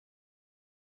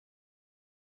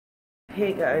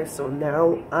Hey guys, so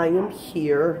now I am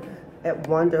here at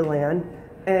Wonderland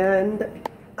and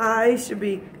I should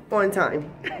be on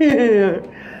time. I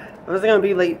was gonna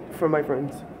be late for my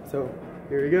friends, so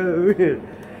here we go.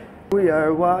 We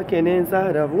are walking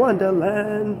inside of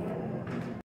Wonderland.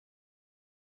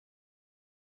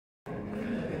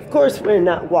 Of course we're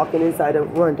not walking inside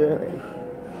of Wonderland.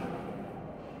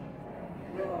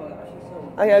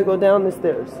 I gotta go down the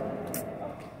stairs.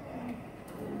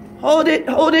 Hold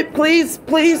it, please,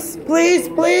 please, please,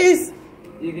 please.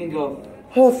 You can go.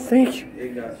 Oh, thank you. They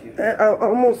got you. I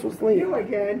almost was late. You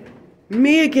again.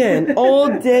 Me again. All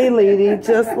day, lady,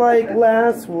 just like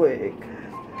last week.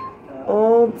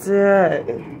 All day.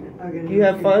 You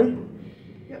have fun?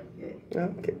 Yep.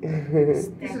 Okay. This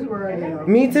is where I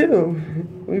am. Me too.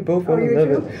 We both want to you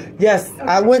live too? it. Yes,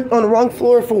 I went on the wrong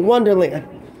floor for Wonderland.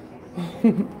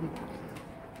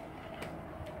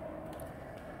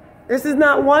 This is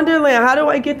not Wonderland. How do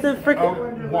I get to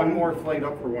freaking... One more flight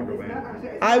up for Wonderland.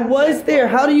 I was there.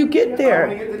 How do you get there?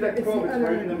 When you get to deck 12, it's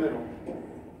right in the middle.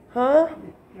 Huh?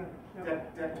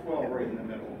 Deck 12 right in the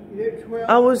middle. You're 12.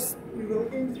 I was... You go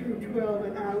in through 12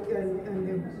 and out, and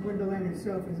the Wonderland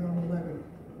itself is on 11.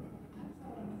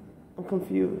 I'm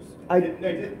confused.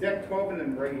 Deck 12 and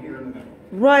then right here in the middle.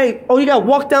 Right. Oh, you gotta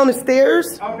walk down the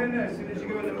stairs? Out in there, as soon as you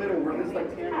go in the middle, where this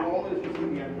like tan wall is, you see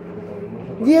the end.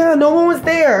 Yeah, no one was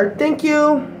there. Thank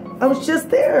you. I was just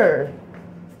there.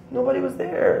 Nobody was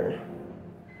there.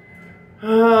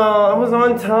 Oh, I was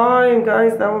on time,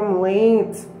 guys. Now I'm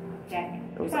late. I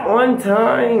was on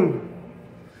time.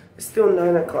 It's still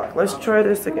 9 o'clock. Let's try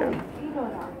this again.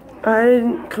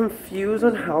 I'm confused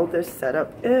on how this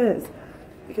setup is.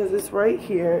 Because it's right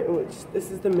here, which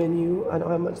this is the menu. I don't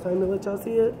have much time to let y'all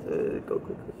see it. Go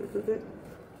quick.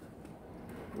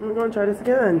 We're gonna try this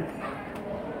again.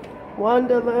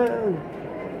 Wonderland.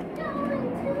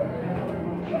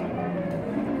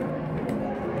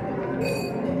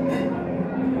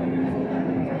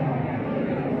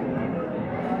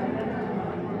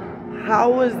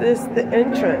 How is this the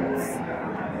entrance?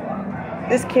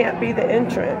 This can't be the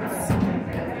entrance.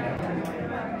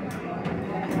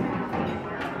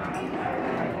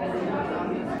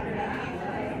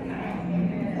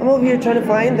 I'm over here trying to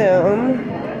find them.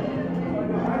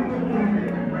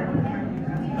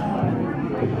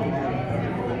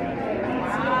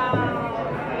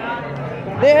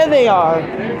 There they are.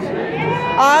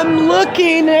 I'm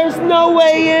looking. There's no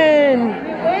way in.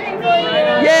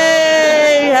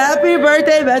 Yay! Happy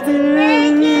birthday, Betsy.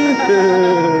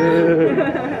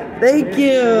 Thank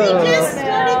you. We just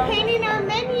started painting our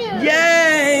menu.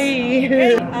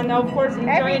 Yay! And of course,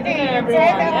 enjoying dinner,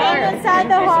 everyone. Inside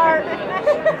the heart.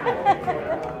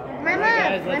 My mom.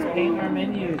 Guys, let's paint our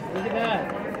menus. Look at that.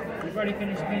 We've already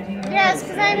finished painting yours. Yes,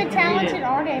 because I'm a talented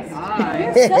artist.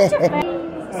 You're such a fan.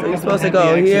 So you're supposed to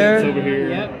go here? Over here.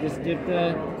 Yep, just dip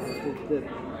the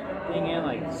thing in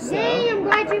like so. Yay, I'm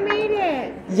glad you made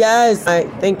it. Yes. All right,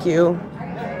 thank you.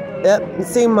 Yep.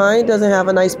 See, mine doesn't have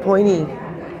a nice pointy.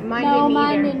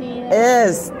 Mine didn't either.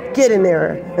 Yes. Get in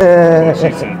there.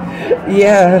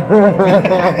 Yeah.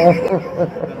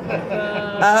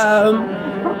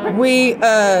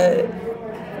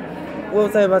 What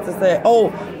was I about to say?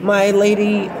 Oh, my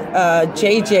lady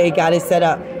JJ got it set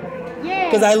up. Yeah.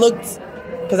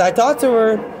 Because I talked to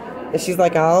her, and she's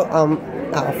like, I'll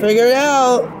figure it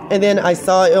out. And then I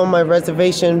saw it on my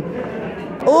reservation.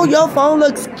 Oh, your phone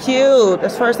looks cute.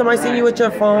 That's the first time I see you with your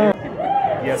phone.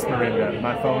 Yes, Miranda,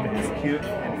 my phone is cute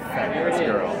and fabulous,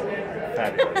 girl.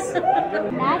 Fabulous.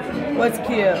 That's What's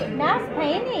cute? nice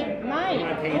painting. Mine.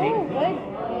 Oh, good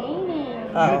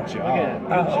painting. Oh. Good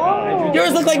job.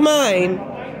 Yours look like mine.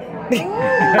 Let me see.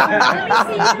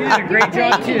 You did a great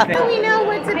job too. How do we know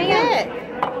what to pick?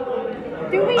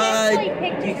 Do we actually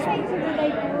pick these things, or do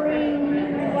they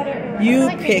bring whatever? You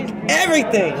pick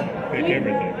everything. Pick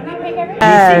everything. You pick everything?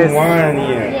 Yes. One,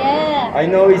 yeah. Yeah. I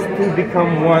know it's to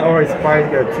become one, or it's Spice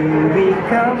Girl. To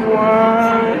become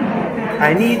one.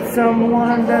 I need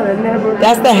someone that I never...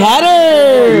 That's the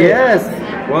header. Yes.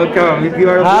 Welcome. If you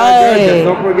are a Hi. vlogger, just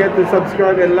don't forget to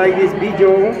subscribe and like this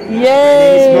video.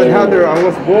 Yay. My name is Heather. I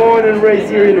was born and raised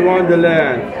here in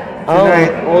Wonderland.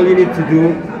 Tonight, all you need to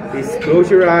do is close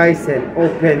your eyes and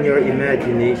open your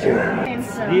imagination.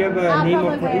 Do you have a name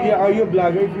of... Are you a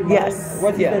blogger? Yes.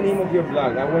 What's Yes. the name of your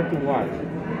blog? I want to watch.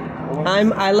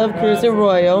 I love Cruiser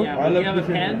Royal. Yeah, you have a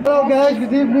pen? Hello guys,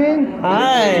 good evening.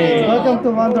 Hi. Welcome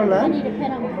to Wonderland. I need a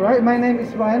pen on my Right, my name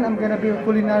is Ryan. I'm gonna be a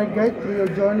culinary guide through your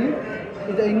journey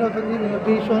in the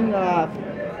innovation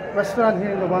restaurant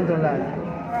here in the Wonderland.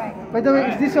 Right. By the way,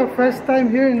 is this your first time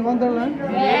here in Wonderland?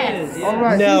 Yes. All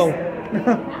right. No.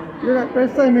 You're not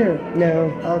first time here.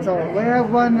 No. So we have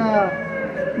one.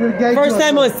 We'll guide First you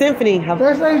time as on Symphony. How well.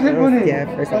 First time Symphony. Yeah,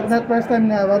 first But time. not first time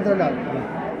na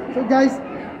Wonderland. So guys,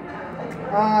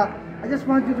 I just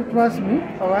want you to trust me.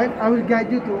 All right. I will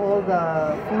guide you to all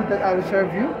the food that I will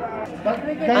serve you. But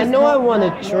guys, I know I want a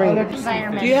drink.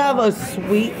 Environment. Do you have a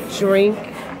sweet drink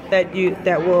that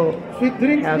will? Sweet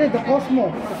drinks, Have- yeah, the Cosmo,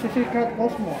 the Sicily Cat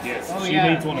Cosmo. Yes, Oh, she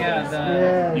yeah, needs one of yeah, those.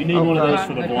 Yeah. You need one of those Okay.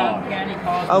 for the cotton vlog. candy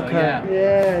Cosmo, Okay. yeah.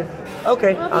 Yes.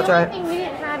 Okay, Well, I'll the try only it. thing we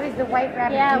didn't have is the white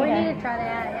rabbit. Yeah, we Rita. need to try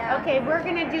that. Yeah. Okay, we're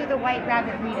gonna do the white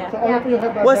rabbit Rita. So all of you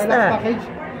have a What's deluxe that? package?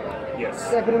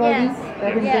 Yes. Everybody? Yes.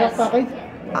 Having Yes. deluxe package?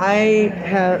 I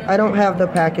don't have the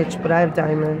package, but I have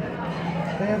diamond.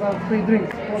 They have a free drink.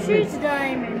 Cold She's drink.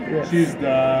 diamond. She's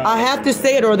the I have to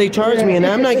say it or they charge me, and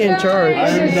I'm not getting charged.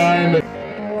 I'm diamond.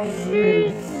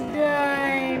 She's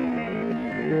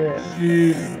diamond.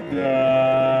 She's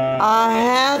the I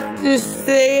have to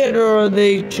say it or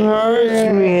they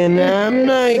charge me, and I'm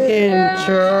not getting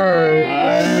charged.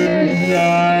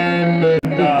 diamond. They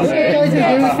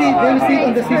will see it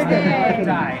on the system.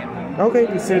 Diet. Okay.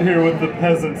 I sit here with the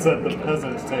peasants at the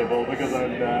peasants table because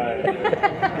I'm dying.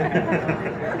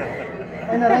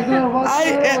 And a regular water.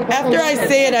 After I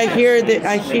say it, I hear it.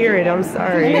 I'm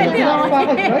sorry. Deluxe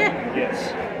package, right?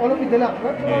 Yes. All of you deluxe,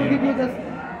 right? So I'll give you this.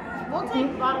 We'll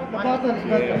take bottled The wine. bottles,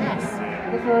 but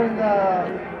because we're in the.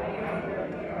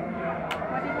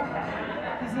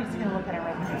 He's just gonna look at it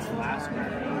right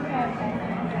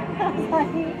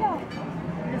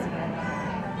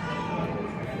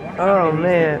Oh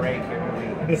man.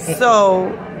 So,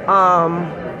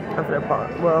 after that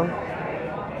part, well,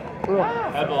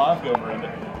 How'd the live go,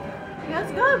 Miranda?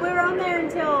 That's good. We were on there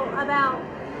until about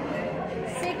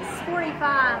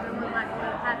 6:45, and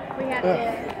we had to.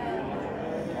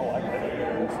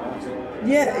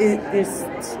 yeah,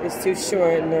 it's too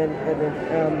short, and then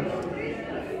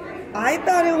I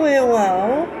thought it went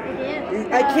well.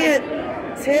 I can't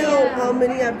tell how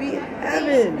many I be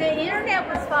having. The internet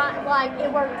was fine. Like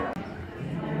it worked.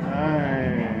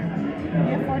 You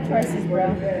have 4 choices, bro.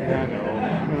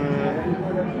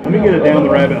 Let me get it down the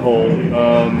rabbit hole,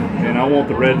 and I want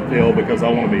the red pill because I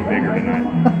want to be bigger tonight.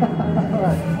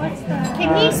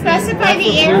 Can you specify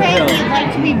the area you'd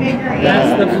like to be bigger in?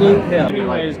 That's the blue pill.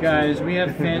 Anyways, guys, we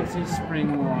have fancy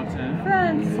spring water.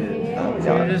 Fancy.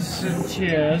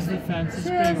 Cheers, the fancy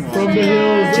spring From water. the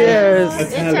hills. Cheers.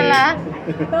 Italy.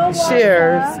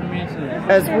 Cheers Me too.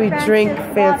 as we drink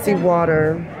fancy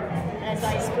water. As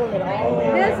I spill it all.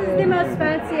 This is the most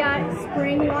fancy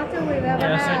spring water we've ever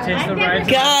Yes, had. it tastes the right.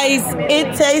 Guys,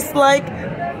 it tastes like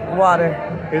water.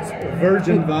 It's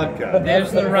virgin vodka.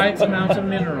 There's the right amount of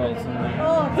minerals in there.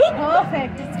 Oh, it's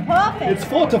perfect. It's perfect. It's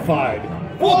fortified.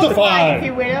 Fortified, if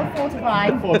you will.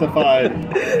 Fortified. Fortified.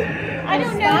 I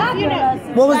don't know if you know.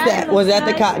 What was that? Was that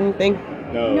the cotton thing?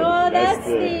 No, that's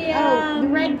the. The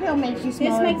red pill makes you This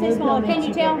smaller. makes it blue smaller. pill Can makes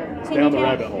you tell? bigger. Can Down you the tell?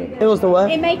 rabbit hole. It was the what?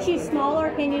 It makes you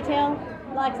smaller. Can you tell?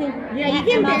 Like Yeah, you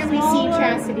can barely see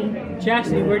Chastity.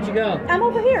 Chastity, where'd you go? I'm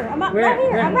over here. I'm Where? right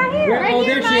here. Where? I'm right here. Where? Right Oh,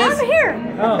 here. there she is. I'm here.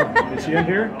 Oh, Is she in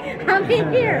here? I'm in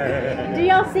here. Do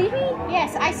y'all see me?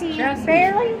 Yes, I see you. Chastity.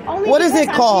 Barely. Only What is because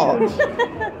it I'm called? huge.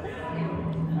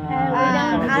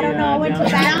 I don't know. I went to the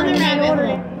Down bathroom the and rabbit ordered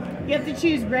hole. it. You have to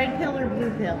choose red pill or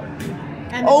blue pill.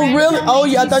 And the Oh, red really? pill Oh,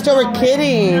 makes yeah, I you thought you were smaller.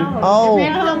 kidding. No, Oh. the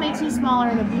red pill makes you smaller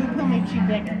and the blue pill makes you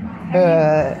bigger.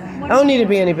 I don't need to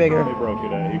be any bigger. He broke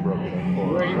it out. He broke it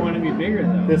out. where do you want to be bigger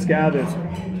though? This guy that's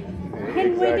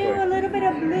Can we do a little bit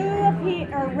of blue up here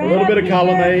or red? a little bit of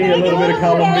column A, a little bit of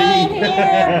column Red B.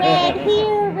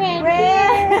 here, red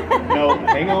here. No,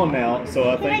 hang on now. So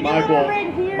I think Can I Mike do a will,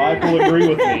 red here? Mike will agree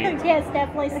with me Yes,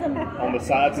 definitely some on the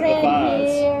sides of the red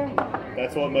thighs. here.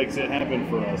 That's what makes it happen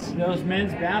for us. Those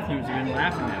men's bathrooms have been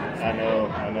laughing at us. I know,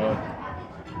 I know.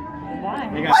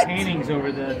 They got paintings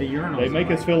over the urinals. They make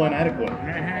us feel inadequate.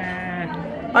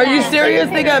 Are you serious?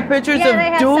 They got pictures Yeah, of they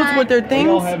have dudes signs. with their What do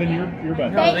y'all things? have in your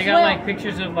bathroom? No, they got Well- like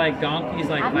pictures of like donkeys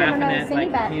like I've never laughing at noticed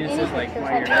like any penises like pictures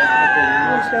while like you're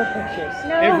that. at the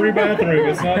No. Every bathroom.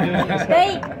 It's not just.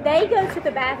 They go to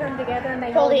the bathroom together and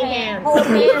they Holding hold hands. Hold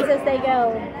hands as they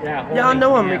go. Yeah, Y'all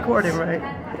know I'm yeah. recording, right?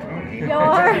 You're.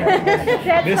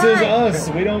 That's This is fine. us.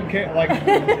 We don't care. Like we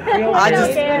don't. I just-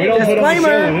 we don't put on the disclaimer.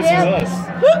 show. This is us.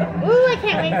 Ooh, I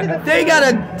can't wait for the They got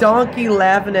a donkey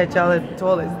laughing at y'all at the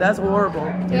toilets. That's horrible.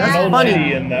 There's That's an old funny.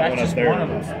 lady in that That's one up just there. one of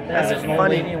them. That's There's an old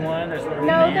funny. lady in one. There's a little No,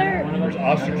 man there- in one of There's them.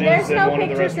 ostriches There's in no one of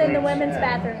the pictures in the restrooms. women's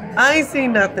bathroom. I ain't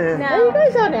seen nothing. No.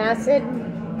 guys on acid.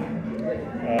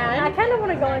 I kind of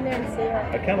want to go in there and see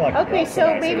I it. kind of like. Okay, the so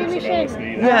outside maybe we so should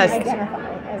LSD. Yes.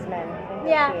 identify as men.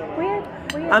 Yeah, weird.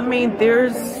 I mean,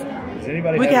 there's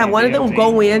We can have one of them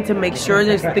go in to make sure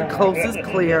that the coast is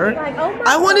clear.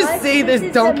 I want to see this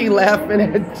donkey laughing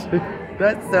at you.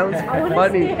 That sounds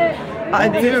funny. I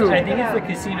do. I think it's the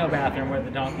casino bathroom where the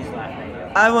donkey's laughing.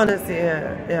 I want to see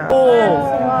it. Yeah.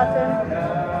 Oh,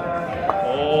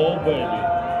 baby.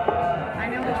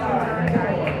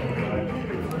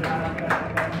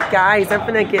 Guys, I'm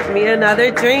gonna get me another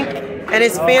drink, and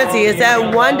it's fancy. It's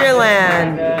at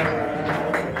Wonderland.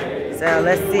 So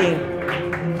let's see.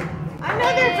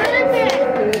 Another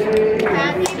birthday.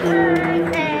 Happy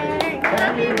birthday.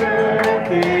 Happy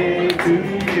birthday to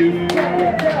you.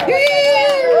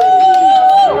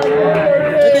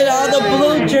 Look at all the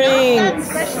blue drinks. Not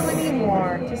special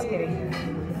anymore. Just kidding.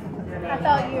 I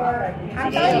thought you were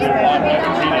going to be on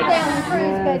the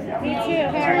cruise, but me too.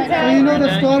 So you know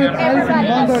the story of Alice in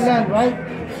Wonderland, right?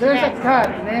 There's a cat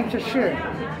named Cheshire.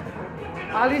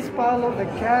 Alice followed the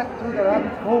cat to the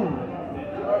rabbit hole.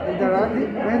 And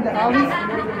when the Alice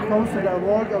comes to the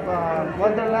world of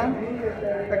Wonderland,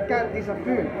 the cat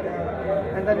disappeared.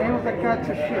 And the name of the cat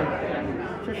Cheshire.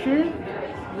 Cheshire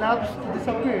loves to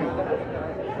disappear.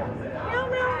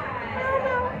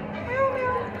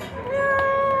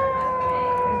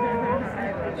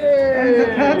 And the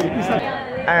cat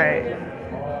disappeared.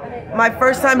 Alright. My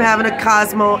first time having a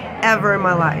Cosmo ever in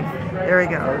my life. There we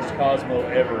go. First Cosmo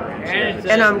ever.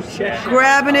 And I'm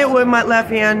grabbing it with my left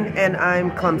hand and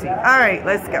I'm clumsy. Alright,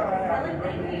 let's go.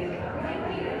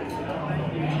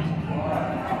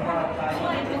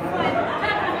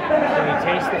 Can you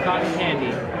taste the cotton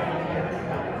candy?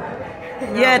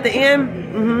 Yeah, at the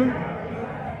end.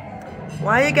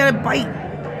 Why you gotta bite?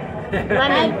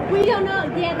 We don't know.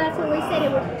 Yeah, that's what we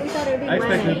said. We thought it would be I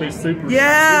expected it to be lemon. super,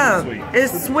 Yeah, super sweet.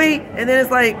 it's sweet and then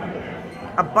it's like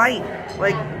a bite.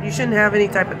 Like you shouldn't have any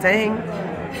type of tang.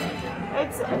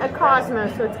 It's a Cosmo,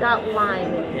 so it's got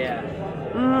lime. Yeah.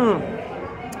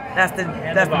 That's the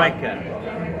And that's the my vodka.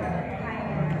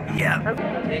 yeah.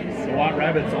 The white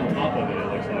rabbit's on top of it, it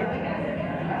looks like.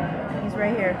 He's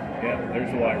right here. Yeah,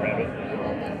 there's the white rabbit.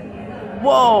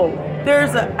 Whoa,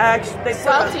 there's a actually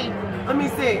Salty. let me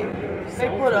see. They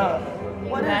put a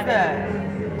what is that?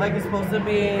 Like it's supposed to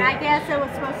be. I guess it was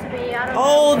supposed to be. I don't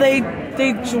Oh, know. they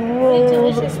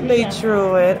drew they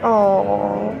drew it.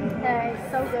 Oh,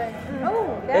 It's so good.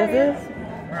 Oh, that is is. it?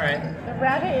 Alright. The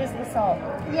rabbit is the salt.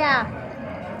 Yeah.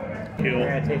 I'm Kill.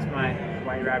 gonna taste my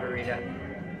white rabbit Rita.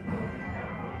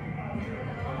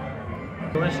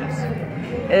 Delicious.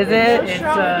 Is it? It's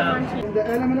The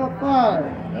element of fire.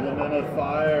 Element of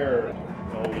fire.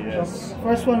 Oh, yes.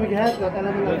 First one we have the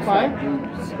element of fire.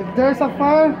 If there's a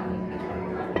fire,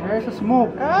 there's a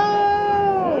smoke.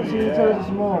 Oh! See, there's a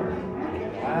smoke.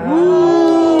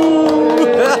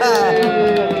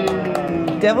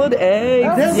 Deviled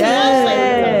eggs.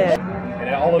 Yeah.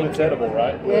 And all of it's edible,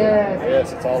 right? Yes.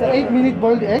 Yes, it's all It's an edible. 8-minute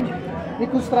boiled egg.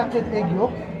 Deconstructed egg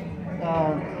yolk.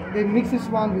 They mix this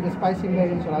one with the spicy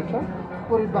mayo and sriracha.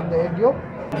 Put it back the egg yolk.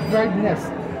 Bird nest.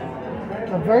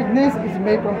 The bird nest is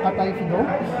made from katay fido.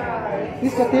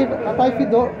 This katay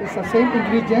fido is the same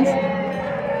ingredients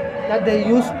that they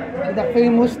use in the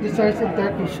famous desserts in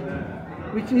Turkish,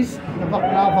 which is the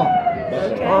baklava.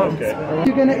 Okay.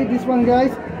 You're gonna eat this one,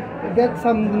 guys. You get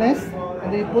some nest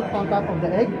and they put on top of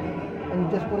the egg and you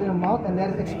just put it in your mouth and let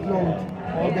it explode.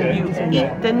 All the Okay. goodies in Eat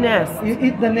there. the nest. You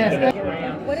eat the nest.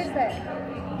 What is that?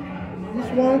 This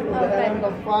one is the element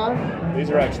of fire. These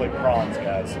are actually prawns,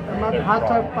 guys. They're Hot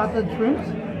prawns. potted shrimps.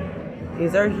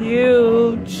 These are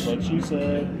huge. What you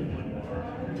said.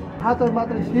 Hot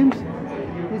potted shrimps.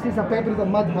 This is a favorite of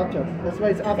Mad Hatter. That's why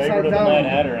it's upside Favorite of the down. Mad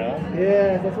Hatter, huh?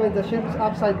 Yeah, that's why the shrimp is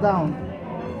upside down.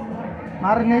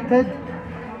 Marinated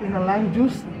in a lime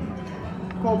juice,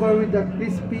 covered with the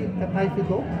crispy katay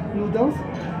fido noodles.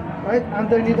 Right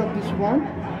underneath of this one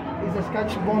is a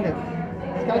Scotch bonnet.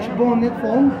 Scotch bonnet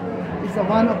foam is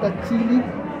one of the chili,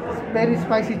 very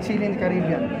spicy chili in the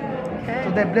Caribbean. Okay. So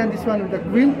they blend this one with the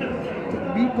grill to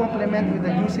be complement with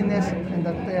the juiciness and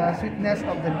the sweetness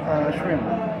of the shrimp.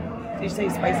 Did you say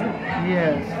spicy?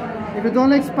 Yes. If you don't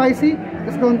like spicy,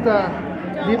 just don't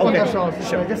dip on the Okay, sauce.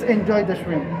 sure. Just enjoy the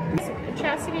shrimp.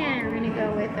 Chastity and I are going to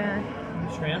go with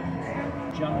shrimp.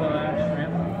 Jumbo out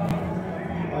shrimp.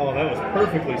 Oh, that was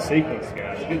perfectly sequenced,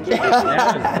 guys. Good job.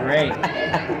 That was great.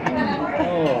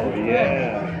 Oh,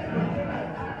 yeah.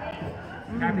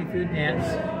 Happy food dance.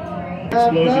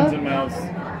 Explosions in mouths.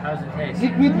 How's it taste?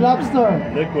 Liquid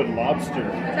lobster. Liquid lobster.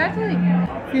 It's actually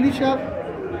Finish up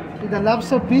with a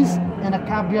lobster piece and a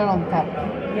caviar on top.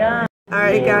 Yeah.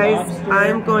 Alright guys,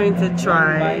 I'm going to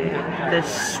try the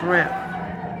shrimp.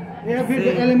 We have here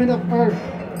the element of earth.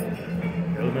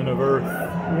 Element of earth.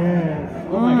 Yes.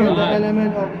 We get the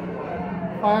element of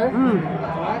fire.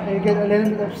 Right? you get an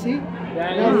element of sea.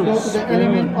 Then you go to the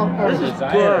element of earth. This is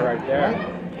good. right there.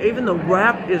 Right? Even the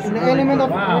wrap is In the really element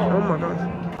good. of Oh earth. my gosh.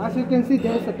 As you can see,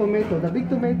 there's a tomato. The big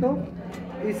tomato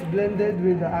is blended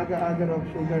with the agar-agar of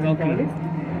sugar and garlic.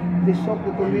 They soak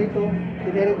the tomato,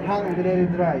 they let it hang and they let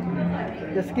it dry.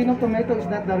 The skin of tomato is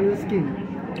not the real skin.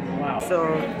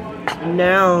 So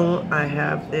now I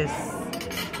have this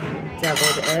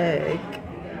deviled egg.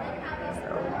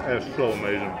 That's so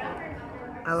amazing.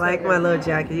 I like my little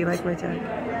jacket. You like my jacket?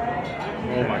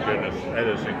 Oh my goodness, that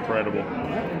is incredible.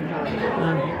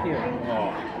 Thank you.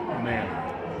 Oh man.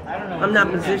 I don't know. I'm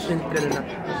not positioned good enough.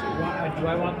 Do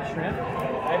I want the shrimp? I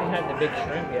haven't had the big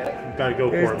shrimp yet. Gotta go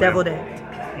There's for it. deviled man. egg.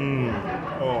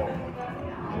 Oh, It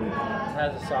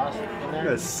has a sauce in there.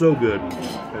 that's so good.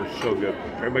 That's so good.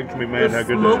 It makes me mad how The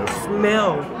good smoke that is.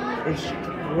 smell is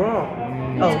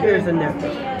strong. Oh, here's a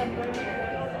nectar.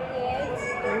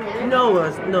 No,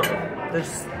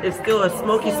 it's still a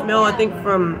smoky smell. I think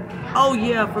from. Oh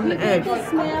yeah, from the egg. The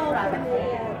smell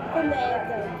from the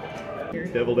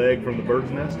egg. Deviled egg from the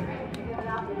bird's nest.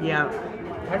 Yeah.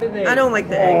 How do they? I don't like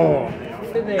the egg.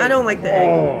 How do they? I don't like the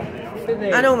egg. How do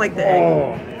they? I don't like the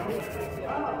egg.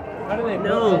 How do they put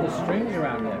No. all the strings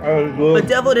around it? That is The good.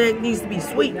 deviled egg needs to be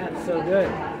sweet. That's so good.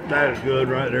 That is good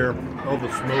right there. All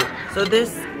the smoke. So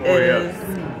this yeah. is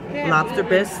lobster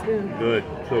bisque, Good.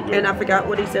 So good. and I forgot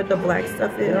what he said the black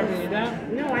stuff is. See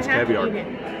that? No, I have caviar. to eat it.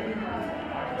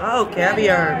 Oh,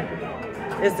 caviar.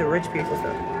 It's the rich people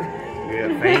stuff. Yeah,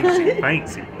 fancy,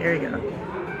 fancy. Here we go.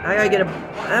 I gotta get a.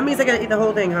 That means I gotta eat the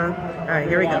whole thing, huh? All right,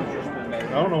 here we go. I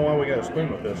don't know why we got a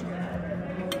spoon with this.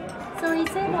 So he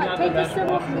said, what, take the stem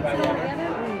off, mix it all together,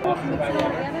 mix it all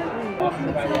together,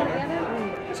 mix it all together.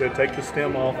 He said take the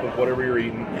stem off of whatever you're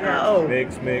eating. No.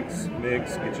 Mix, mix,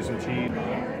 mix. Get you some cheese.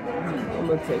 I'm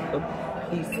gonna take a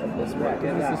piece of this one.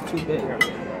 This is too big.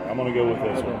 I'm gonna go with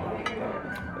this one.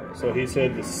 So he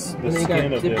said the then you skin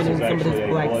gotta of dip this it in is some of actually this a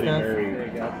black Bloody stuff. Mary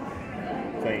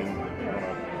thing.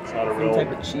 It's not a Some real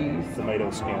type of cheese. tomato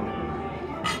skin.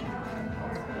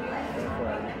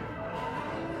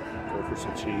 Go for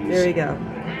some cheese. There we go.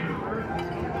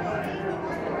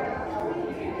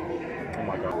 Oh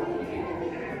my god.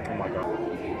 Oh my god.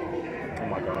 Oh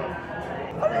my god.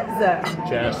 What is that?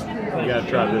 Chas, you gotta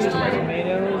try this tomato.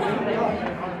 Tomatoes.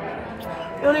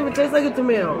 It don't even taste like a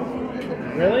tomato.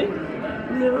 Really?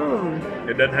 No.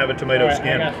 It doesn't have a tomato Alright, I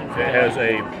skin. got some It has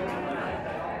a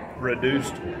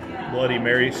reduced Bloody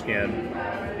Mary skin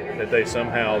that they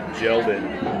somehow gelled it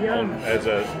on as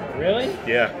a. Really?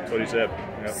 Yeah, that's what he said.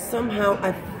 Yep. Somehow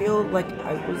I feel like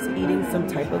I was eating some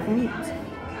type of meat.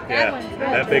 Yeah,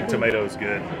 that big tomato is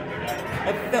good.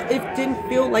 It didn't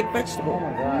feel like vegetable.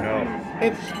 No,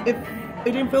 It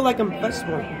didn't feel like a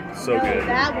vegetable. so good.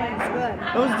 That one's good.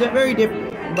 It was very different.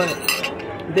 But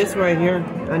this right here,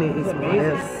 I need to eat some of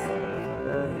this.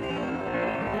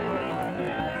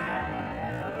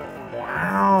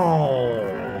 Wow.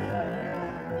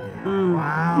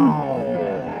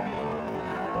 Wow.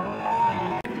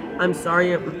 I'm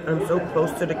sorry I'm so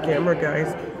close to the camera,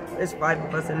 guys. There's 5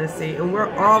 of us in this seat, and we're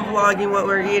all vlogging what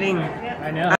we're eating.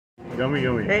 I know. Yummy,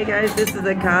 yummy. Hey guys, this is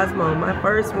the Cosmo, my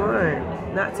first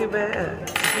one. Not too bad.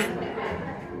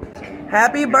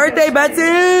 Happy birthday, Betsy!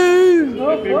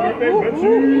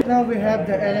 Now we have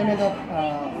the element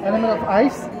of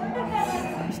ice,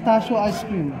 pistachio ice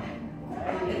cream.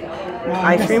 Now,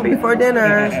 Ice cream before dinner.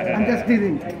 I'm just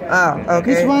kidding. Oh,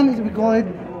 okay. This one is, we call it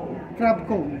crab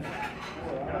cones.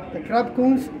 The crab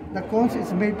cones, the cones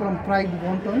is made from fried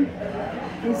wonton.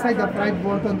 Inside the fried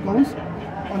wonton cones,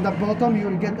 on the bottom you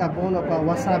will get a bowl of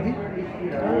wasabi.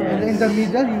 And in the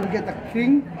middle you will get a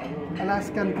king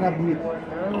Alaskan crab meat.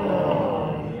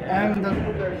 And the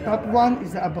top one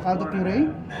is the avocado puree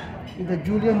with the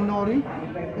julienne nori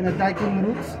and the daikon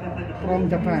roots from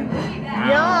Japan.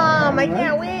 Yum! I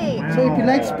can't wait. So if you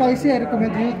like spicy, I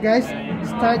recommend you guys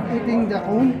start eating the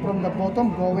cone from the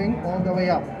bottom going all the way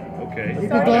up. Okay. If you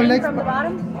don't like From the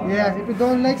bottom? yes, if you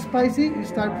don't like spicy, you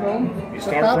start from You the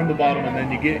start top. from the bottom and then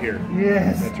you get here.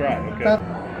 Yes. That's right. Okay. Top.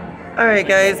 Alright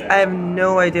guys, I have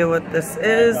no idea what this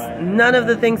is. None of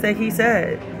the things that he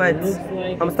said. But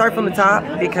I'm gonna start from the top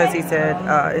because he said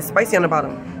it's spicy on the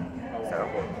bottom. So,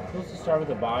 Supposed to start with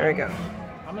the bottom. there we go.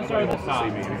 I'm gonna start with the top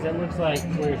because that looks like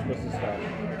where you're supposed to start.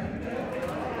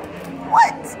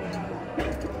 What?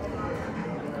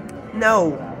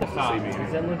 No. The top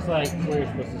because that looks like where you're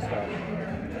supposed to start.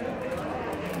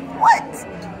 What?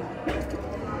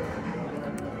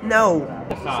 No.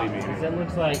 The top because that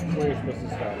looks like where you're supposed to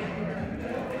start.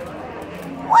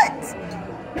 What?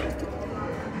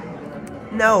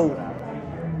 No.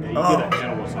 Yeah, you get a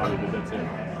handle wasabi, but that's it.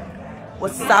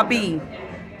 Wasabi.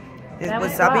 Is That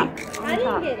was wasabi? I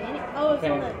didn't get any. Oh, it's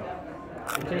on the.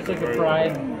 It tastes like a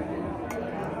fried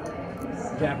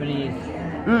Japanese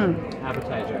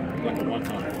appetizer. Like a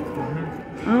wonton.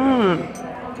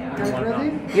 Guys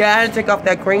ready? Yeah, I had to take off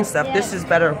that green stuff. This is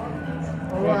better.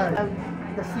 Alright.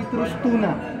 The citrus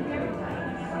tuna.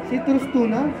 Citrus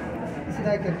tuna is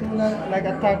like a tuna, like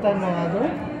a tartar norado.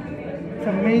 It's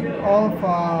made of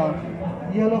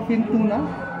yellowfin tuna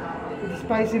with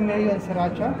spicy mayo and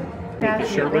sriracha. Put the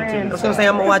sherbet to I the was gonna side. say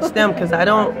I'm gonna watch them because I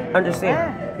don't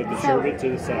understand. Put the sherbet to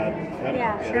the side. Yep.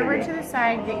 Yeah, There you sherbet go. to the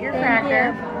side, get your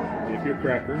cracker. Dip your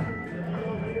cracker.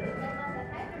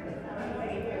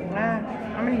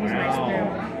 I'm gonna use my spoon.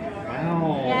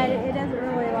 Wow. Yeah, it doesn't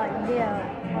really like dip.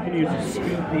 You can use a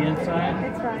scoop the inside.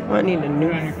 It's fine. I need a new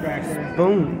Put on your cracker.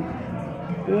 spoon.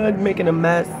 Good, making a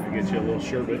mess. Get you a little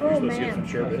sherbet. You're supposed to get some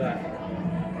sherbet.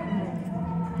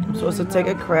 I'm supposed to take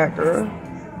a cracker.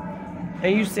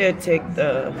 And you said take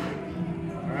the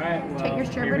Alright, well, Take your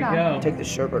here sherbet we off. go. take the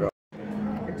sherbet off.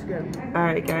 It's good.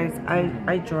 Alright guys,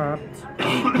 I dropped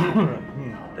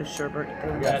the sherbet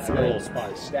thing. That's A little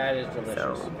spice. That is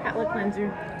delicious. So Palate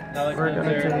cleanser. Palate we're gonna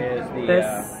cleanser take is the,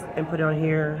 this and put it on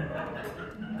here.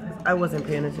 I wasn't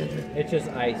paying attention. it's just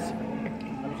ice.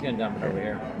 I'm just gonna dump it over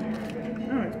here.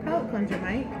 Oh, it's palate cleanser,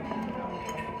 Mike.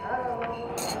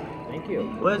 Thank you.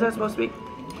 What is that supposed to be?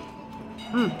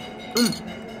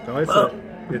 So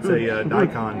it's a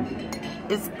daikon.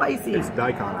 It's spicy. It's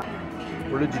daikon.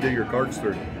 Where did you do your cards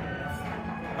through?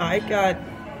 I got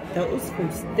those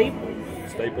from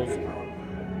Staples. Staples.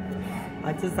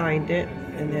 I designed it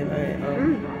and then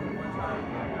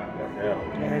Yeah.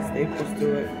 I had Staples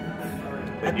do it. I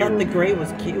And thought you- the gray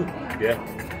was cute. Yeah.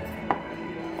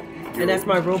 And that's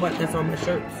my robot that's on my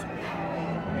shirts.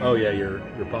 Oh yeah, your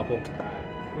popple.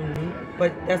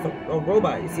 But that's a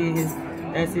robot. You see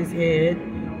that's his head,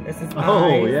 that's his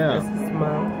Oh, eyes, yeah. that's his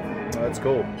mouth, Oh, that's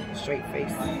cool. straight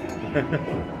face.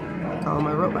 I call him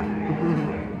my robot.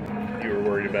 You were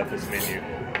worried about this menu.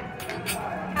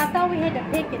 I thought we had to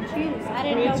pick and choose. I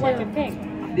didn't know what to pick.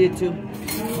 Did too.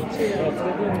 Well, so they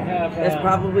didn't have, That's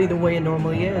probably the way it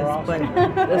normally is, but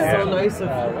that's so nice of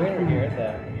waiter here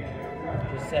that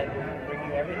just said bring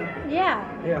you everything. Yeah,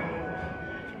 yeah.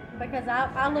 because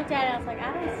I looked at it, I was like,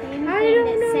 I don't see anything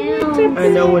that sounds. I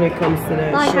know when it comes to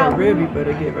that Like short how- rib, you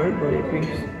better give everybody a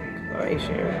piece. I ain't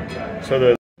sharing. So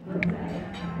the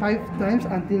 5 times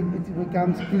until it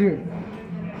becomes clear.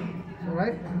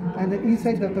 Alright? And then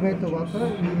inside the tomato water,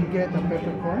 you will get a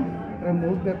peppercorn,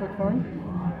 removed peppercorn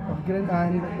of green,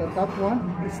 and the top one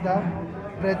is the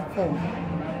red foam.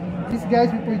 These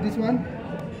guys, before this one,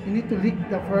 you need to lick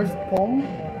the first foam.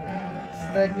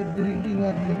 It's like you're drinking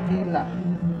a tequila.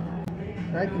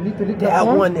 Right? You need to lick the That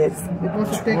foam. one is Before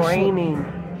you take draining.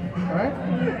 Alright?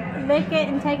 Lick it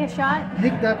and take a shot.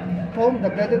 Lick the foam, the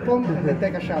breaded foam, and then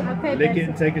take a shot. Okay, lick it Benson.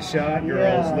 and take a shot,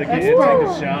 girls. Yeah. Lick it and Expert. take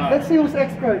a shot. Let's see who's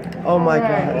expert. Oh my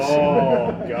Alright. gosh.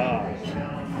 Oh gosh.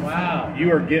 Wow.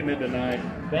 You are getting it tonight.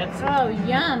 Betsy, Oh,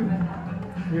 yum.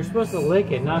 you're supposed to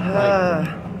lick it, not like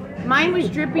Mine was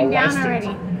dripping down Molested.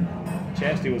 already.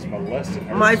 Chastity was molesting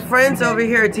her. My friends over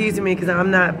here are teasing me because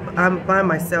I'm by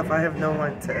myself. I have no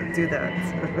one to do that.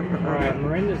 Alright,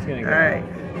 Miranda's gonna go. Alright.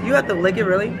 You have to lick it,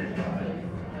 really?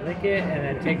 Lick it and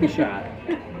then take a shot.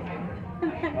 Oh,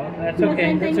 that's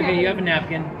okay. That's okay. You have a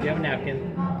napkin. You have a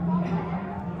napkin.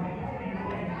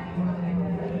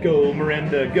 Go,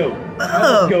 Miranda, go.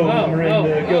 Oh. Go,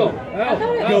 Miranda, go.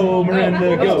 Go,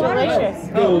 Miranda, go. delicious.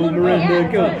 Go,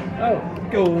 Miranda, go. Oh,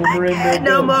 Go, Miranda, go.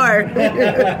 No more.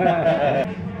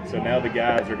 So now the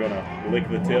guys are gonna lick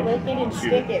the tip. Lick it and shoot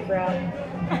stick it, bro.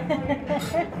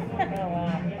 Oh,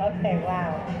 wow. Okay,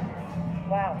 wow.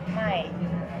 Wow, Mike.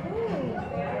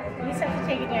 You just have to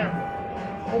take it down.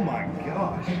 Oh my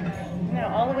gosh. No,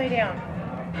 all the way down.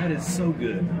 That is so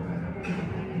good.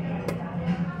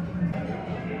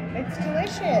 It's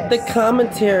delicious. The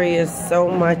commentary is so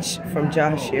much from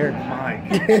Josh here. Mike.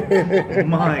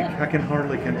 Mike, I can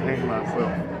hardly contain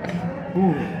myself.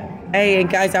 Ooh. Hey, and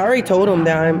guys, I already told him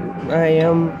that I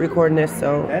am recording this,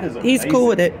 so That is he's cool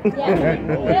with it. Yeah.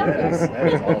 That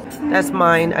is awesome. That's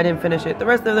mine. I didn't finish it. The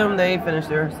rest of them, they finished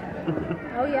theirs.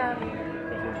 Oh, yeah.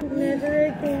 Never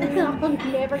again. I'll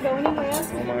never go anywhere else.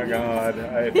 Oh my God.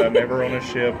 If I'm ever on a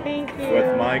ship Thank you.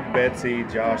 with Mike, Betsy,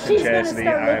 Josh, and She's gonna Chastity,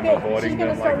 start I am looking. avoiding She's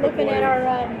gonna them start like the looking at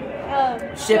plague.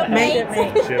 our Shipmate.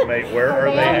 Shipmate, where are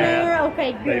they Down at? there?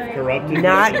 Okay, good. They've corrupted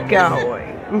Not them. going.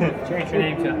 change your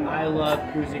name to I Love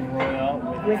Cruising Royale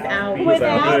Without.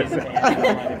 Without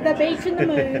Without the beach and the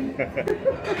moon.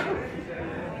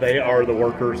 They are the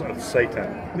workers of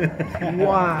Satan.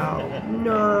 Wow.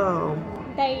 No.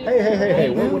 Hey,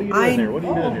 what are you doing there? What are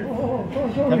you doing here?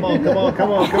 Come on now,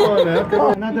 come on.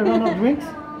 Another round of drinks? Oh,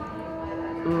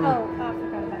 I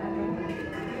forgot about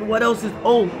that. What else is?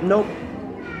 Oh, nope.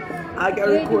 I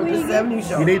gotta record the 70s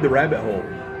show. You need the rabbit hole.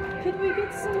 Could we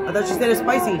get some? I thought you said it's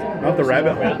spicy. Not the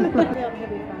rabbit hole.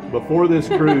 Before this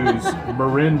cruise,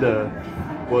 Miranda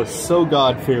was so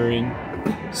God-fearing,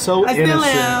 so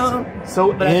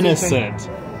innocent,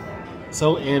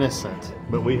 so innocent.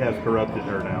 But we have corrupted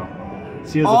her now.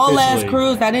 She is All last officially,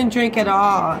 cruise, I didn't drink at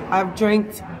all. I've drank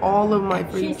all of my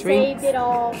free She drinks. saved it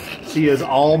all. she is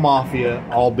all mafia,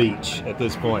 all beach at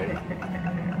this point.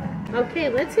 Okay,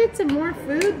 let's hit some more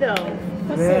food though.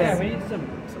 Yeah. We need some.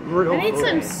 Real I need food.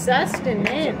 some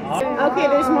sustenance. Okay,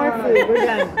 there's more food. We're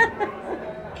done.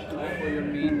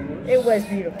 It was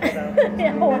beautiful though.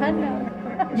 Oh, I know.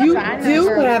 You do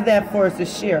have that for us to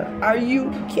share. Are you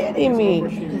kidding me?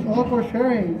 It's all for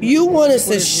sharing. You want us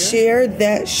to share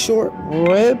that short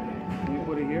rib? You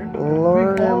put it here.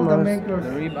 Lord have All the mercy. makers.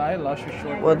 The ribeye, luscious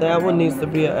short. Well, that one needs to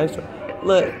be an extra.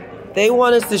 Look, they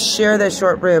want us to share that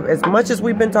short rib. As much as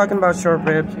we've been talking about short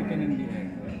rib. Chicken in the egg.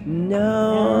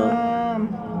 No.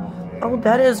 Oh,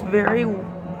 that is very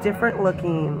different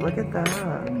looking. Look at that.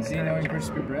 Zeno and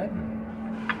crispy bread.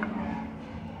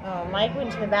 Oh, Mike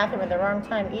went to the bathroom at the wrong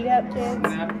time. Eat up, kids.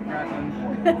 Snap, crackle,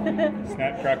 pork.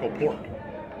 Snap, crackle, pork.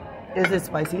 Is it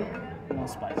spicy? No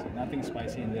spicy. Nothing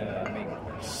spicy in the main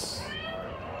course.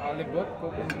 Halibut,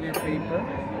 cooked in clear paper.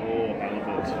 Oh,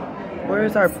 halibut.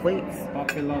 Where's our plates?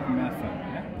 Buffalo method.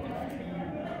 Yeah.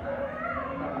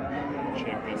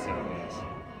 Check this out, guys.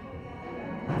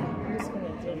 I'm just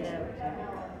gonna dig out.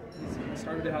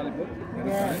 Start with the halibut.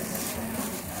 Yes.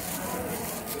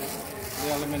 The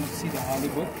element of see the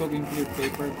halibut cooked in clear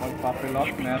paper called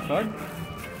papillote method.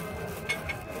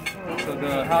 So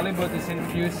the halibut is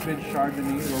infused with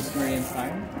chardonnay, rosemary, and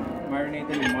thyme,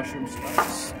 marinated in mushroom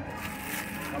spice.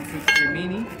 Comes with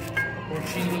cremini,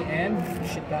 porcini, and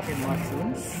shiitake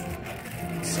mushrooms.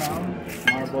 Some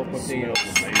marble potatoes.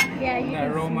 Yeah, you The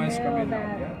can aroma is smell coming out.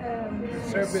 that. Yeah.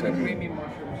 Served with a creamy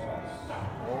mushroom sauce.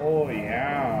 Oh,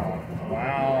 yeah.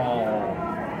 Wow.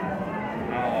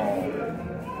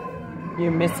 You're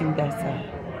missing that side.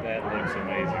 That looks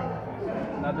amazing.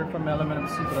 Another from element of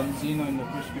sea branzino in the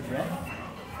crispy bread.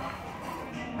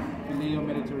 Filet of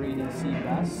Mediterranean sea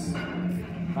bass,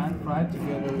 pan fried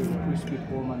together with crispy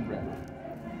Pullman bread.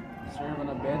 Serve on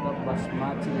a bed of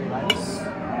basmati rice,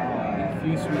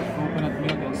 infused with coconut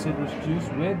milk and citrus juice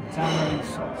with tamarind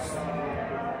sauce. I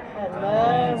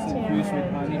love It's infused with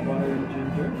tamarind. honey, butter, and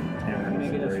ginger. Tamarind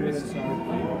Make it a is sweet and great. sour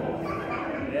flavor.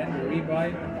 Then the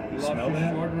ribeye, Smell lobster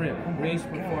that? short rib, braised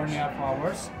for 4.5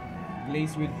 hours,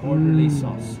 glazed with borderlay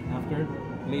sauce. After,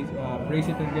 braise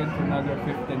it again for another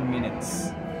 15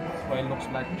 minutes. That's why it looks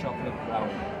like chocolate brown.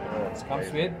 It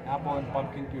comes with apple and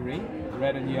pumpkin puree,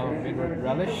 red and yellow beetroot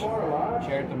relish,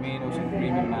 cherry tomatoes, and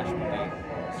creamy mashed potato.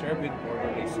 Served with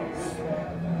borderlay sauce.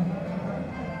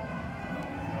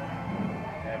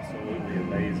 Absolutely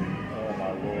amazing. Oh,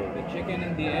 my Lord. The chicken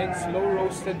and the egg, slow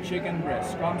roasted chicken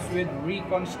breast, comes with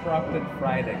reconstructed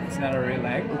fried egg. It's not a real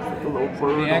egg.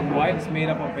 The egg white is made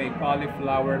up of a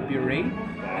cauliflower puree,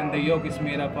 and the yolk is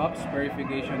made up of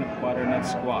spherification of butternut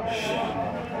squash.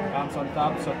 Comes on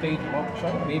top sauteed bok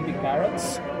choy, baby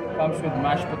carrots. Comes with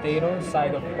mashed potatoes,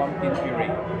 side of pumpkin puree.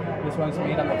 This one's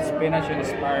made up of spinach and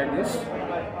asparagus.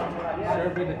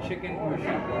 Served with the chicken au jus.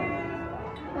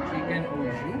 Chicken au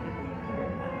jus.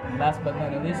 Last but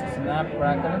not least, snap,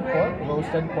 crackle, and pork,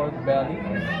 roasted pork belly.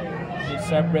 You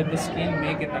separate the skin,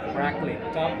 make it a crackling.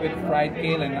 Top with fried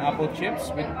kale and apple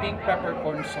chips with pink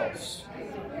peppercorn sauce.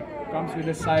 Comes with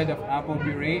a side of apple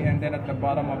puree, and then at the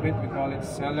bottom of it, we call it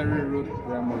celery root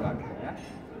remoulade. Yeah?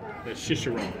 The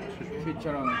chicharron.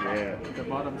 Chicharron. Yeah. At the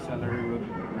bottom, celery root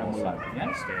remoulade. Yeah?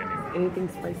 Outstanding. Anything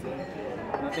spicy?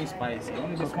 Nothing spicy.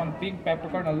 Only just one pink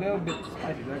peppercorn, a little bit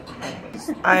spicy.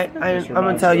 I'm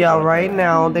gonna tell y'all right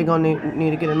now, they're gonna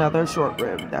need to get another short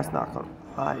rib. That's not gonna.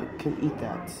 I can eat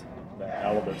that. The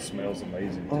halibut smells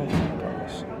amazing. Oh.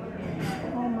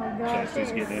 Oh my gosh,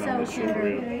 Chastity's it getting in is on so this short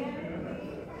good. rib.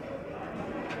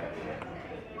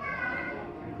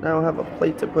 I don't have a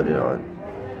plate to put it on.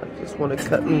 I just want to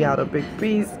cut me out a big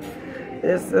piece.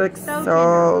 This looks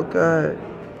so good.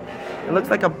 It looks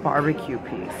like a barbecue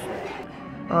piece.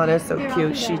 Oh, that's so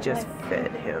cute. She just fed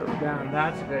him. Down,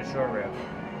 that's a good short rib.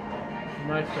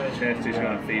 Much good. Chastity's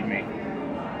gonna feed me.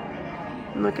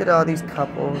 Look at all these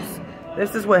couples.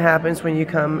 This is what happens when you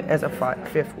come as a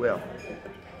fifth wheel.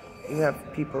 You have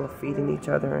people feeding each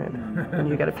other and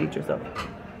you gotta feed yourself.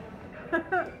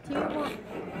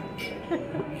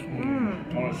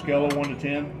 On a scale of 1 to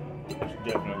 10,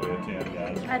 Definitely a 10,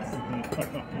 guys.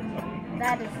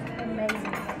 That is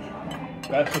amazing.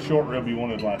 That's the short rib you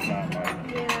wanted last night, Mike.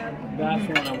 Yeah. That's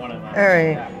the one I wanted.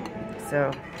 Alright.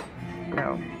 So,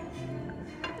 no.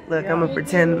 Look, I'm gonna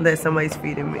pretend that somebody's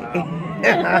feeding me. We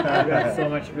got so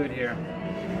much food here.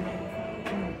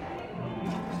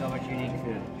 So much unique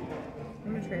food.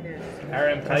 I'm gonna try this. How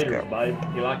are them taters, babe?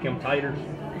 You like them taters?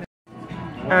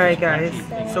 Alright guys,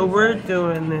 so we're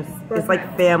doing this, it's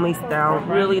like family style,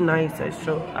 really nice. You'll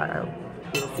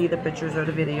see the pictures of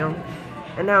the video.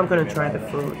 And now I'm gonna try the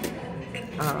food.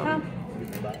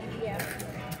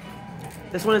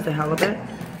 This one is the halibut.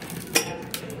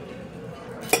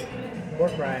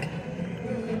 Pork rind.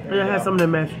 And it has some of the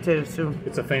mashed potatoes too.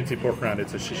 It's a fancy pork rind.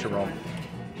 It's a shisharon.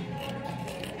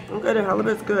 Okay, the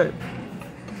halibut's good.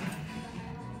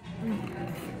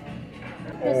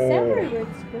 The celery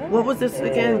looks good. What was this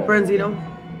again, Branzino?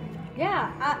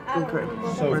 Yeah, I Okay.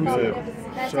 So good.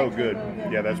 That's So actually good. really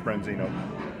good. Yeah, that's branzino.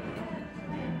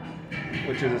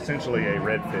 Which is essentially a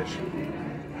redfish.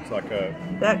 It's like a...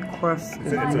 That crust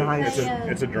is nice.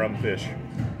 It's a drumfish.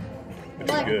 Which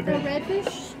is Like good. the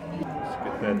redfish? Let's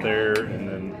get that there and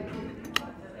then...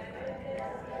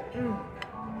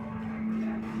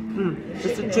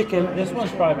 It's a chicken. This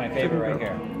one's probably my favorite right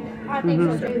here. I think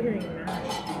so too.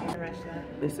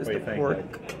 This is What do the you think,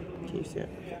 pork. Can you see it?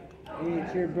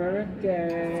 It's your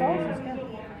birthday.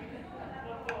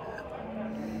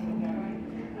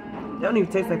 That don't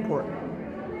even taste like pork.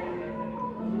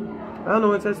 I don't know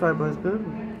what it tastes like, but it's good.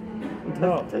 It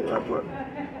tastes like pork.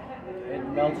 It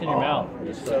melts in your mouth.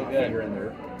 It's so good. in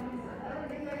there.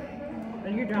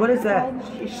 What is that?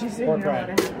 Pork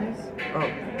rind. Oh.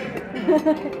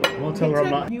 Won't tell her I'm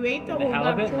not... You ate the The whole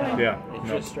halibut? left No. Yeah. It's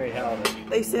No. just straight halibut.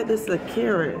 They said this is a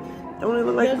carrot. Don't it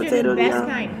look like Those potato are the best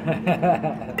now?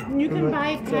 kind. You can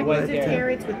buy what packages of carrot?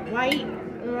 carrots with white,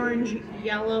 orange,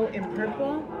 yellow, and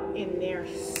purple, and they're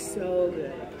so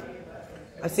good.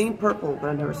 I seen purple, but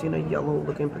I've never seen a yellow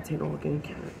looking potato looking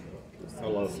carrot. I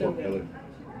love pork belly.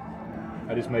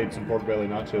 I just made some pork belly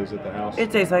nachos at the house.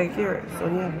 It tastes like a carrot, so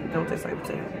yeah, it don't taste like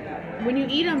potato. When you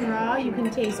eat them raw, you can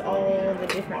taste all the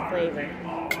different flavor.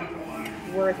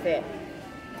 Worth it.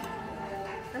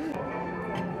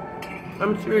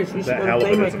 I'm serious, you should That go to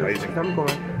halibut is Playmakers. amazing. I'm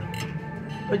going.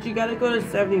 But you gotta go to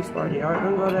 70s party, alright?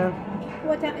 I'm going to...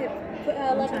 What time?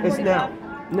 11:45? It's now.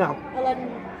 No. 11.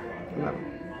 11.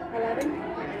 11?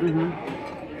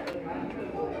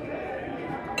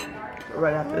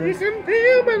 Right after this.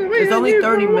 It's only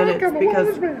 30 minutes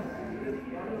because...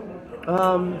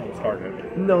 It's hard to...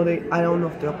 No, I don't know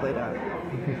if they'll play that.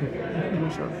 I'm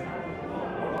sure.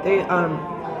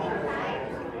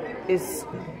 It's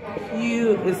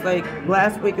huge. It's like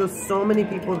last week there was so many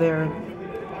people there.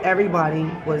 Everybody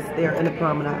was there in the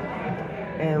promenade,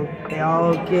 and they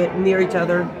all get near each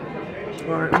other,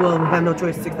 or well, have no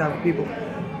choice. 6,000 people,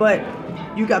 but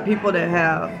you got people that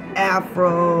have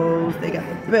afros. They got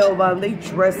the bell bottom. They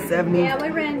dress 70s. Yeah, we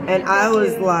ran. And I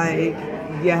was like,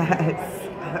 yes,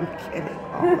 I'm kidding.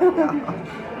 Oh my god.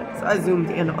 So I zoomed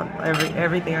in on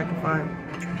everything I could find.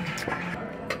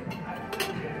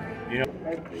 You know,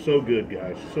 so good,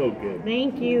 guys. So good.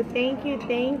 Thank you, thank you,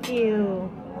 thank you.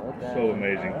 So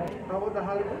amazing. How about the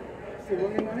halibut? Still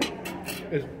working on it?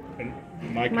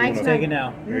 Mike, Mike's you not- Take it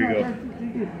now. There you go.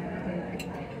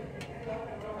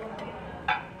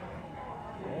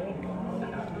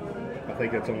 I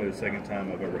think that's only the second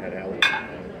time I've ever had halibut.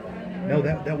 No,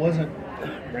 that wasn't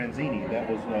branzini. That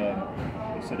was,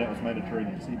 they said that was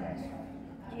Mediterranean sea bass.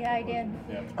 Yeah, I did.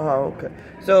 Yeah. Oh, okay.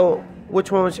 So,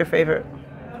 which one was your favorite?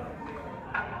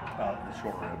 The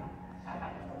short rib.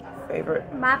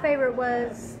 Favorite? My favorite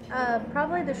was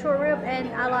probably the short rib, and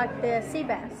I like the sea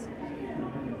bass.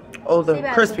 Oh, the Sea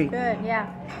bass crispy. was good,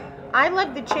 yeah. I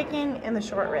love the chicken and the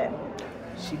short rib.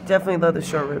 She definitely loved the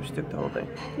short ribs. Took the whole thing.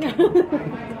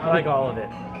 I like all of it.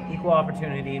 Equal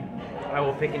opportunity. I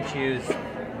will pick and choose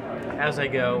as I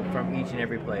go from each and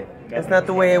every plate. That's not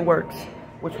the way it works.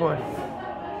 Which one?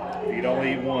 You'd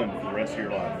only eat one for the rest of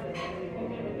your life.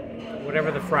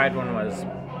 Whatever the fried one was.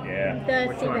 Yeah. The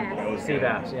Which sea one? bass. That was Sea good.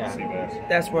 bass, yeah. Sea bass.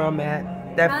 That's where I'm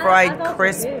at. That I fried thought so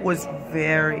crisp too. was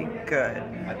very good.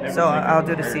 I'd never So think I'll of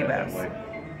do the preparing sea it that bass. way.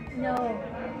 No.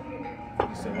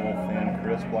 Just a little thin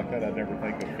crisp like that. I'd never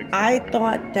think of fixing I it.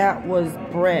 thought that was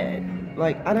bread.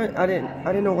 Like I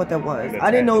didn't know what that was. The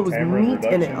I didn't know it was tamarind meat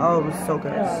in it. reduction. Oh, it was so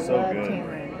good. So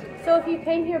good. So if you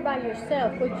came here by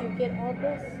yourself, would you get all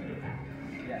this?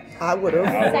 I would have.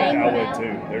 Same I would amount?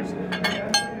 too. There's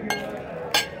that.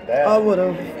 I would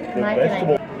have. The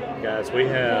vegetable. Guys, we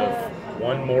have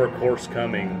one more course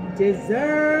coming.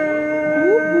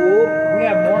 Dessert. We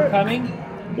have more coming.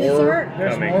 Dessert.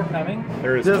 There's coming. more coming.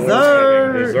 There is Dessert.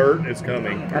 more coming. Dessert is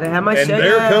coming. Gotta have my And sugar.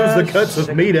 there comes the cuts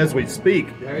of meat as we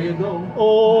speak. There you go.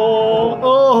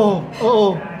 Oh,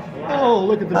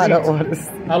 look at the meat. I don't want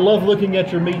to. I love looking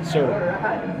at your meat, sir.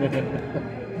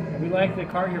 We like the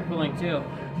car you're pulling too.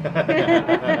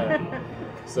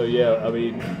 So yeah, I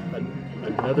mean,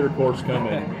 another course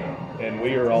coming, and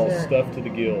we are all stuffed to the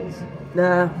gills.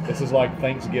 Nah. This is like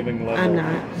Thanksgiving level I'm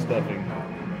not. stuffing.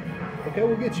 Okay,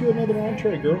 we'll get you another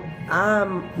entree, girl.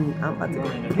 I'm about to go.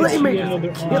 Get you Playmakers.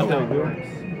 another Kill entree, it. girl.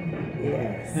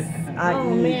 Yes.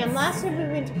 Oh man, last time we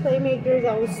went to Playmakers,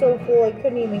 I was so full I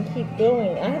couldn't even keep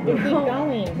going. I had to keep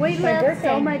going. We It's my left birthday.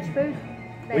 so much food.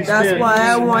 We That's spent- why I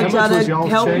how want much y'all was to y'all's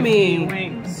help check? me.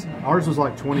 Wings. Ours was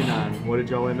like 29. What did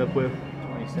y'all end up with?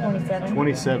 27.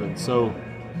 27. So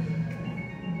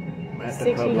at the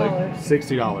 $60. Publix,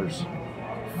 $60.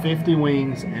 50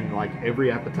 wings and like every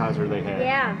appetizer they had.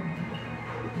 Yeah.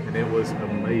 And it was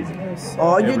amazing.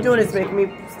 All you're doing is Everything.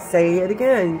 making me say it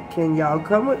again. Can y'all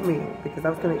come with me? Because I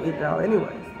was gonna eat it all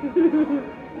anyway.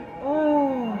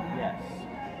 Oh.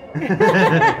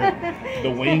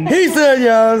 The wings. He said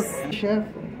yes. Chef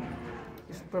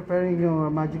is preparing your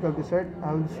magical dessert.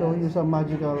 I will show you some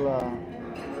magical.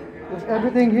 There's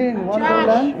everything here in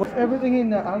Wonderland. With everything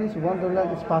in Alice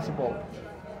Wonderland is possible.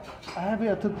 I have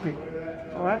here a toothpick.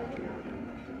 All right.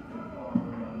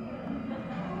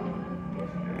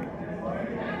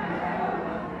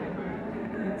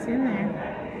 It's in there.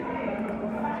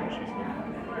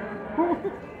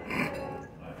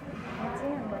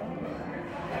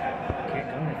 Can't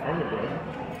go any further, bro.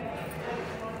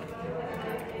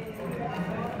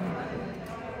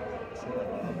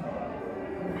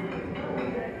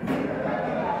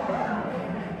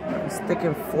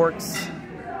 Sticking forks,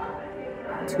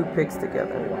 toothpicks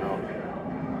together. Wow.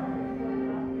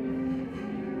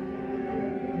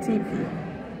 TP.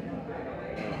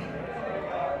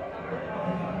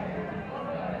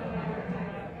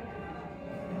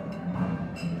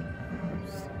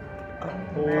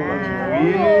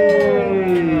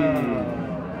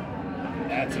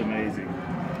 That's amazing.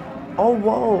 Oh,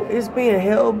 whoa. It's being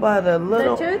held by the The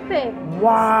little. toothpick.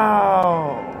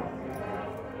 Wow.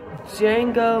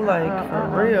 Jenga, like,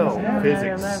 for real.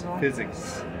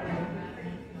 Physics.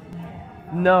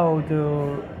 No,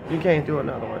 dude. You can't do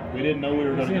another one. We didn't know we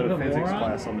were going to Is go to it physics more on?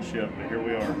 class on the ship, but here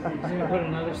we are. He's gonna put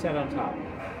another set on top.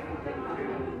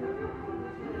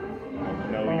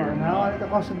 No, All you're right, now not. at the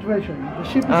concentration. The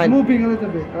ship is I- moving a little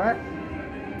bit, right?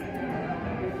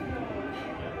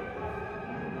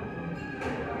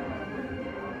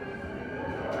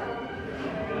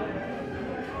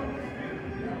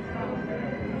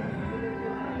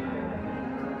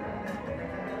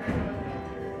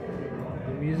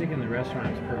 The music in the restaurant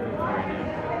is perfect right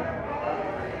now.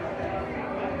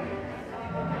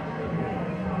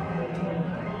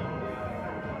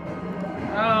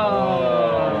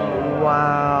 Oh!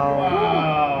 Wow.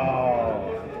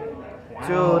 Wow.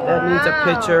 Dude, that needs a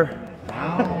picture.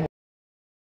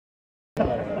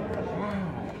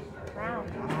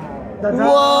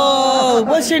 Whoa!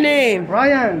 What's your name?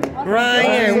 Ryan.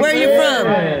 Ryan. Where are you from?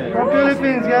 From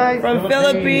Philippines, guys. From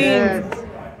Philippines.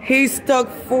 He stuck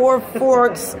 4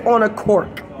 forks on a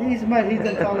cork. He's my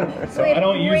hidden talent. So I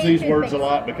don't use these words a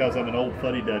lot because I'm an old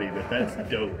fuddy-duddy, but that's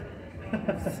dope.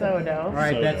 So dope. All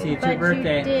right, So Betsy, it's But your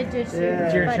birthday. you did just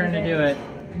It's your turn to do it.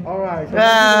 All right. So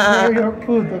Ah. this is your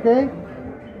food, okay?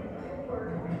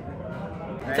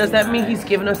 Does that mean he's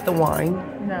giving us the wine?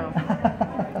 No.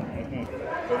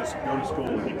 Go to school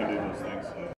and you can do those things.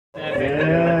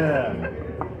 Yeah.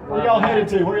 Where y'all headed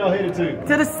to? Where y'all headed to?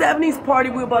 To the 70s party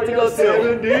we're about to go to.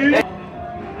 70s.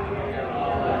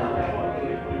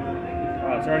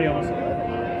 Oh, it's already almost 11.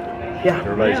 Yeah.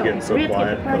 Everybody's getting so We have to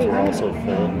quiet get the because we're party all so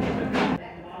full.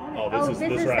 Oh, Oh, this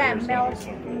this is is right that here.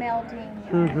 melting.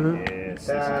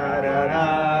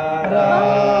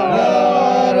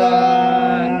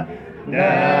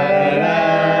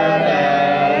 Yes.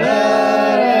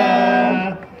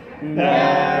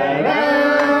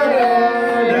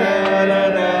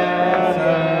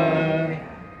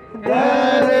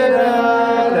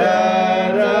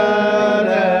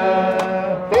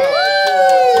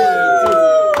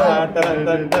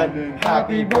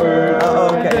 Happy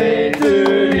birthday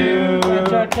to you.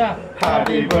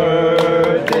 Happy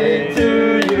birthday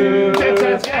to you.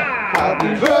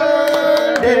 Happy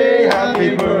birthday,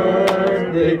 happy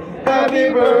birthday, happy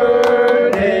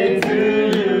birthday to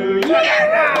you.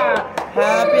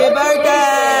 Happy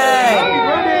birthday! Happy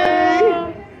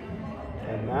birthday!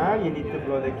 And now you need to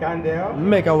blow the candle.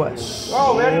 Make a wish.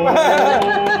 Oh, very much.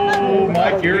 Oh,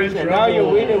 Mike, you're in trouble. Now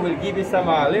your winner will give you some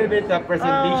little bit of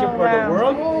presentation for the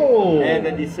world. Oh. And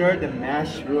the dessert, the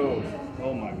mushroom.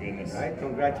 Oh my goodness. Right?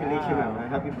 Congratulations, ma'am.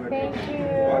 Happy birthday. Thank you.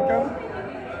 Welcome.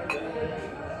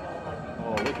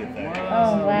 Oh, look at that.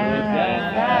 Oh,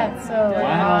 wow. That's so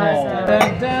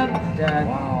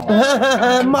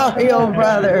awesome. Mario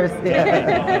Brothers.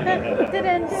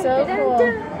 Yeah. So cool.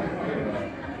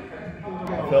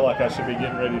 I feel like I should be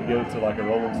getting ready to go to like a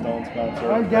Rolling Stones concert.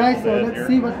 Alright guys, so let's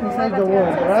see what's inside the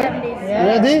world, alright?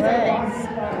 Ready?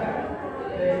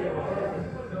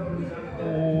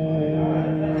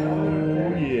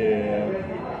 Oh, yeah.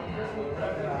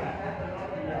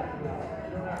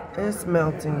 It's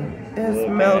melting. It's Look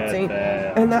melting.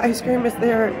 at that. And the ice cream is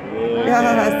there. Look Yes.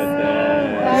 at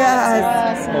that.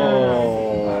 Yes. Oh.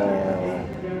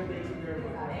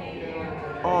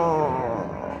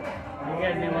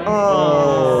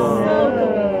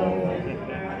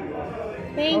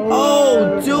 Thank you.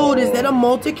 Oh, dude, is that a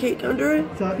multi cake under it?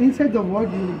 So inside the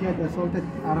world, you will get the salted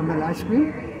caramel ice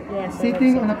cream, Yes,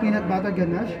 sitting on a peanut butter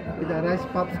ganache with a rice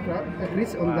puff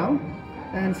crisp on down,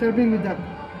 and serving with that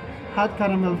hot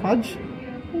caramel fudge.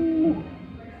 Ooh,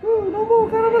 no more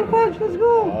caramel fudge, let's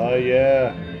go! Oh,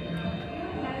 yeah.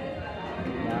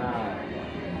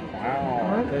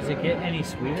 Alright. Does it get any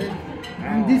sweeter?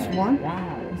 And this one,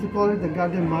 Wow. we call it the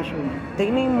garden mushroom. They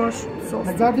name mushroom sauce.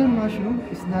 The garden mushroom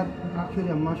is not actually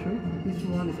a mushroom. This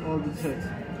one is all desserts.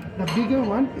 The bigger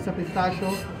one is a pistachio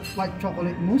white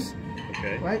chocolate mousse.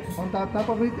 Okay. Right? On top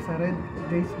of it is a red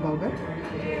glazed velvet.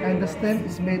 And the stem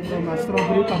is made from a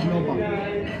strawberry pavlova.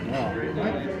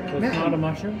 Right? It's not a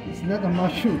mushroom? It's not a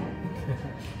mushroom.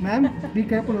 Ma'am, be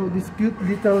careful of this cute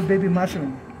little baby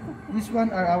mushroom. This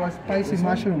one are our spicy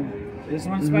mushroom. This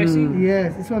one's spicy?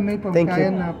 Yes, this one made from Thank you.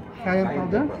 cayenne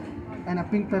powder and a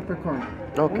pink peppercorn.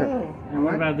 Okay. And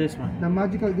what about this one? The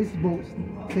magical, this is both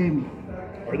same.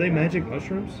 Are they magic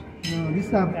mushrooms? No, this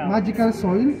is a magical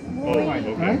soil, Oh,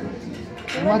 okay. right?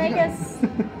 Will it make us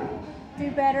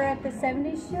do better at the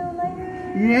 70s show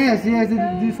later? Yes, it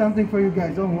will do something for you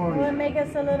guys. Don't Will it worry. make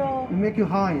us a little... It make you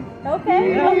high.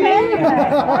 Okay, okay.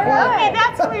 Okay,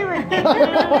 that's what we were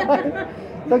thinking.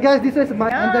 So guys, this is my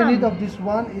underneath of this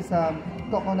one is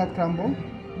coconut crumble,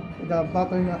 the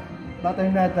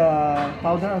butternut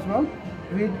powder as well,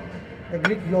 with the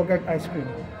Greek yogurt ice cream.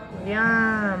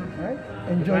 Yum. Right?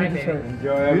 Enjoy the dessert.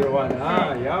 Enjoy everyone.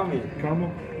 Ah, yummy.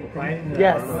 Caramel?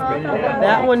 Yes.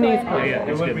 That one needs Oh, yeah.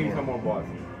 They Let's will get bring more. some more boss.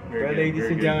 Very Well, good, ladies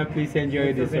very and good. gentlemen, please enjoy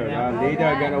your dessert. Later,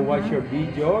 I'm gonna watch your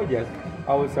video. Yes,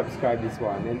 I will subscribe this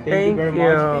one. And thank you very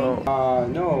much.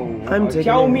 No, I'm taking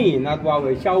Xiaomi, not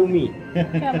Huawei. Xiaomi.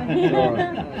 So,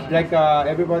 like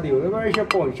everybody, where is your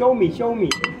phone? Show me, show me.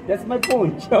 That's my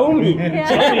phone. Show me.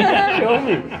 Show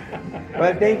me.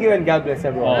 Well, thank you and God bless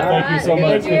everyone. Oh, thank you so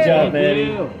much. Good job,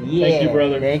 Eddie. Yeah. Thank you,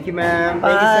 brother. Thank you, ma'am.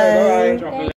 Thank you, sir.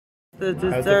 Bye. Bye. The How's the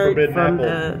dessert forbidden from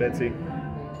apple, Betsy?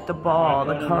 the ball,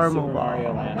 the caramel ball.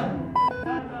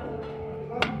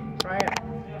 Try it.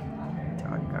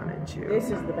 Doggone it, you. This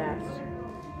is the best.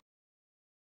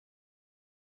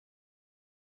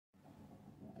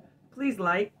 Please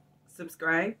like,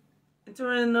 subscribe, and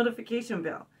turn on the notification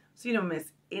bell so you don't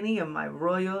miss any of my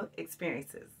royal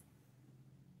experiences.